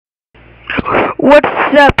What's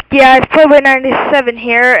up, guys? Playboy97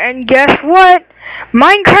 here, and guess what?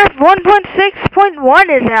 Minecraft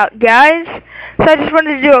 1.6.1 is out, guys. So I just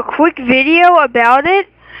wanted to do a quick video about it,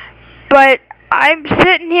 but I'm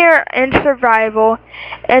sitting here in survival,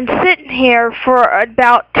 and sitting here for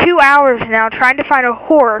about 2 hours now trying to find a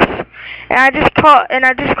horse. And I just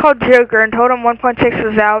called Joker and told him 1.6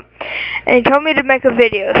 was out, and he told me to make a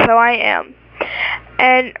video, so I am.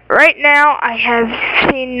 And right now, I have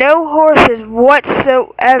seen no horses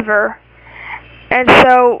whatsoever. And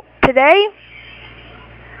so, today,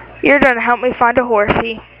 you're going to help me find a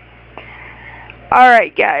horsey.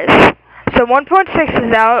 Alright, guys. So, 1.6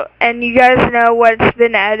 is out, and you guys know what's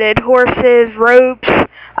been added. Horses, ropes,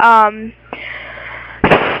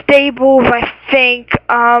 stables, I think,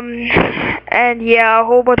 and yeah, a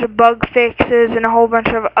whole bunch of bug fixes and a whole bunch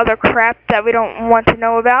of other crap that we don't want to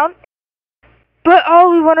know about. But all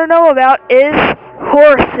we want to know about is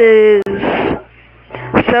horses.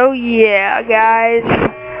 So yeah, guys,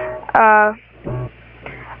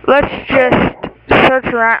 let's just search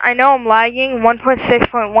around. I know I'm lagging.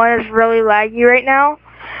 1.6.1 is really laggy right now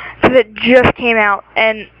because it just came out,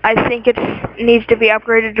 and I think it needs to be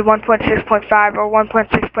upgraded to 1.6.5 or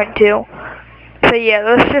 1.6.2. So yeah,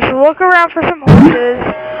 let's just look around for some horses.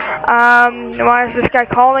 Why is this guy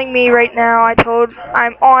calling me right now?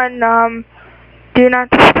 I'm on do not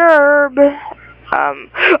disturb.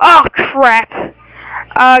 Oh crap.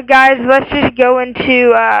 Guys, let's just go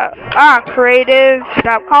into, creative.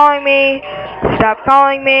 Stop calling me. Stop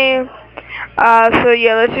calling me. So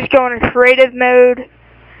yeah, let's just go into creative mode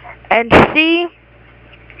and see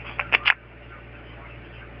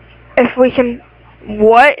if we can,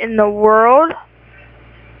 what in the world?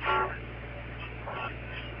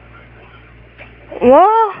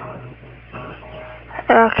 Well,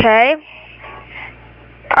 okay.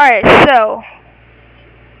 Alright, so,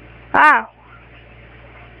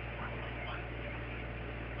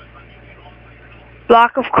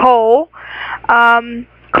 block of coal,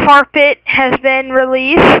 carpet has been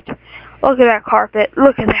released. Look at that carpet,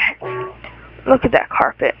 look at that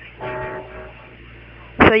carpet.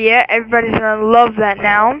 So yeah, everybody's gonna love that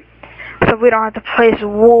now, so we don't have to place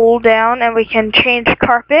wool down, and we can change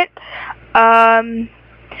carpet.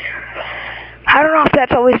 I don't know if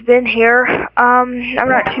that's always been here. I'm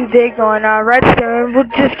not too big on redstone. Well,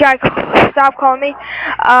 this guy, stop calling me.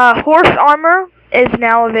 Horse armor is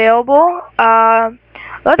now available.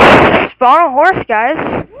 Let's spawn a horse, guys.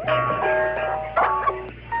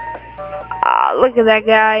 Look at that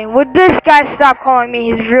guy. Would this guy stop calling me?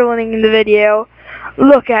 He's ruining the video.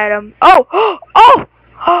 Look at him. Oh,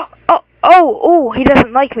 he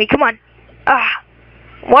doesn't like me. Come on.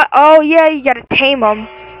 What? Oh, yeah, you gotta tame him.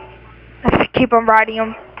 Let's keep on riding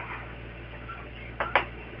him.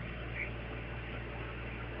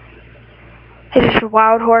 He's just a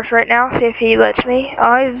wild horse right now. See if he lets me.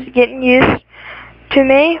 Oh, he's getting used to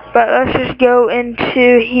me. But let's just go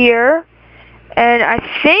into here. And I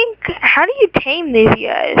think, how do you tame these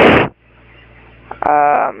guys?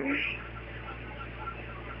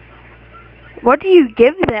 What do you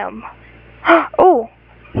give them? Oh,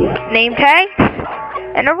 name tags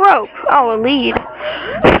and a rope. Oh, a lead.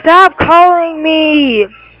 Stop calling me!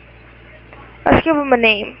 Let's give him a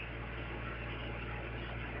name.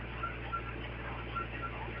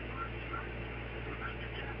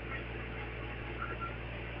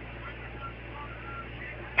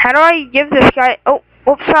 How do I give this guy... Oh,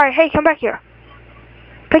 sorry. Hey, come back here.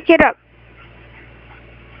 Pick it up.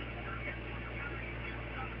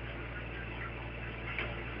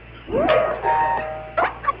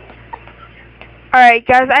 Alright,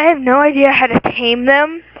 guys, I have no idea how to tame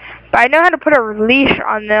them, but I know how to put a leash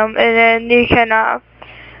on them, and then you can,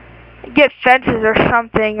 get fences or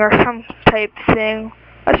something, or some type thing.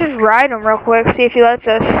 Let's just ride him real quick, see if he lets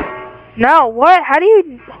us. No, what? How do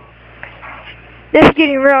you... This is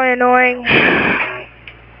getting really annoying.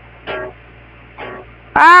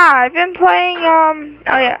 I've been playing, oh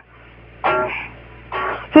yeah.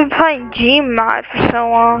 I've been playing Gmod for so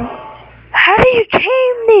long. How do you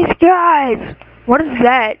tame these guys? What is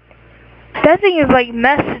that? That thing is like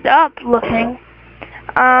messed up looking.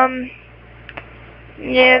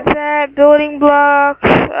 Yeah, that building blocks.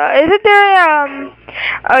 Isn't there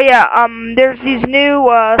oh yeah, there's these new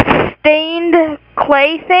stained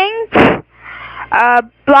clay things.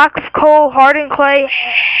 Blocks of coal, hardened clay,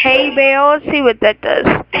 hay bale. Let's see what that does.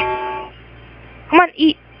 Come on,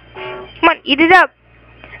 eat. Come on, eat it up.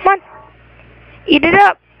 Come on. Eat it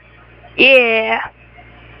up. Yeah.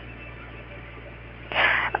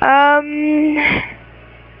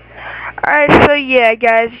 Alright, so yeah,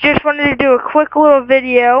 guys, just wanted to do a quick little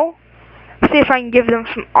video. See if I can give them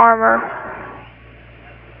some armor.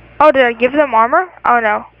 Oh, did I give them armor? Oh,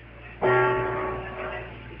 no.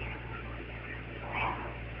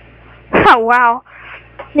 Oh, wow.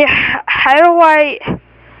 Yeah, how do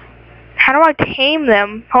I tame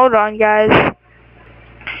them? Hold on, guys.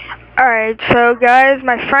 Alright, so guys,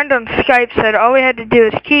 my friend on Skype said all we had to do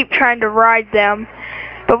is keep trying to ride them.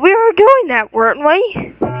 But we were doing that, weren't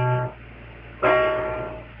we?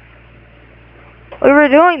 We were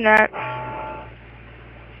doing that.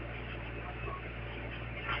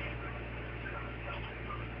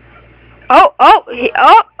 Oh.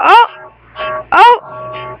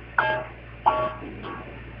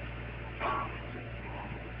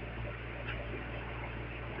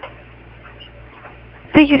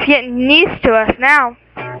 I think he's getting used to us now.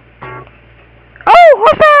 Oh,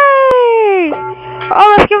 hooray!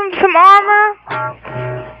 Oh, let's give him some armor.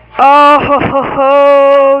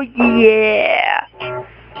 Oh, yeah.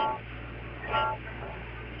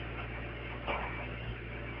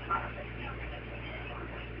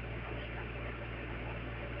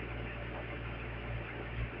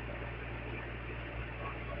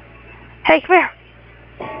 Hey, come here.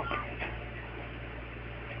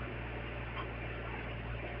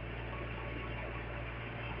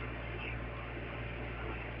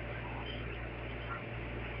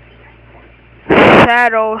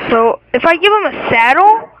 Saddle. So, if I give him a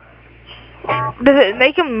saddle, does it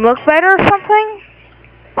make him look better or something?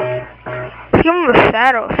 Let's give him a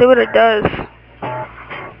saddle, see what it does.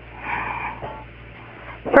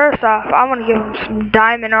 First off, I want to give him some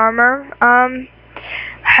diamond armor.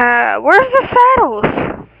 Where's the saddles?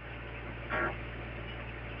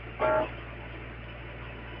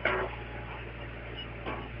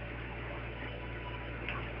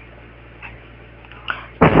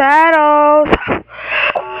 Saddles.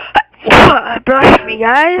 Bless me,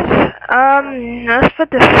 guys. Let's put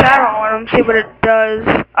the saddle on him, see what it does.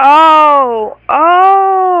 Oh,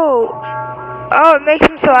 it makes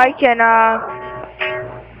him so I can,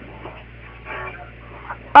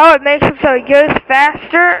 oh, it makes him so he goes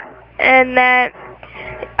faster, and that,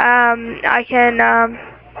 I can,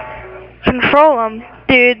 control him.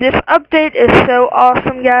 Dude, this update is so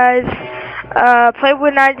awesome, guys.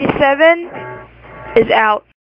 Playwood 97 is out.